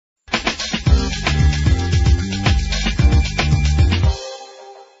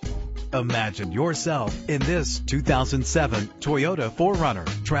Imagine yourself in this 2007 Toyota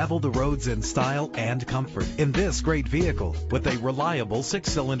 4Runner. Travel the roads in style and comfort in this great vehicle with a reliable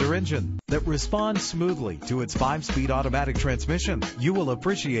 6-cylinder engine that responds smoothly to its 5-speed automatic transmission. You will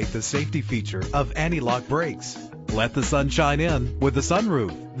appreciate the safety feature of anti-lock brakes. Let the sun shine in with the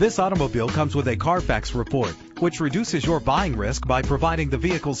sunroof. This automobile comes with a Carfax report, which reduces your buying risk by providing the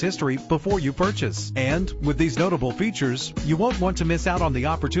vehicle's history before you purchase. And with these notable features, you won't want to miss out on the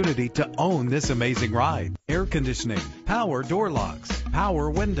opportunity to own this amazing ride. Air conditioning, power door locks, power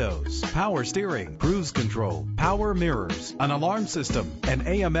windows, power steering, cruise control, power mirrors, an alarm system, an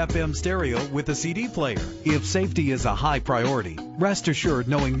AM/FM stereo with a CD player. If safety is a high priority, rest assured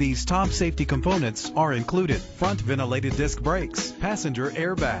knowing these top safety components are included: front ventilated disc brakes, passenger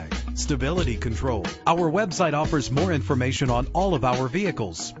airbag, stability control. Our website offers more information on all of our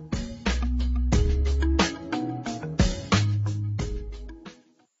vehicles.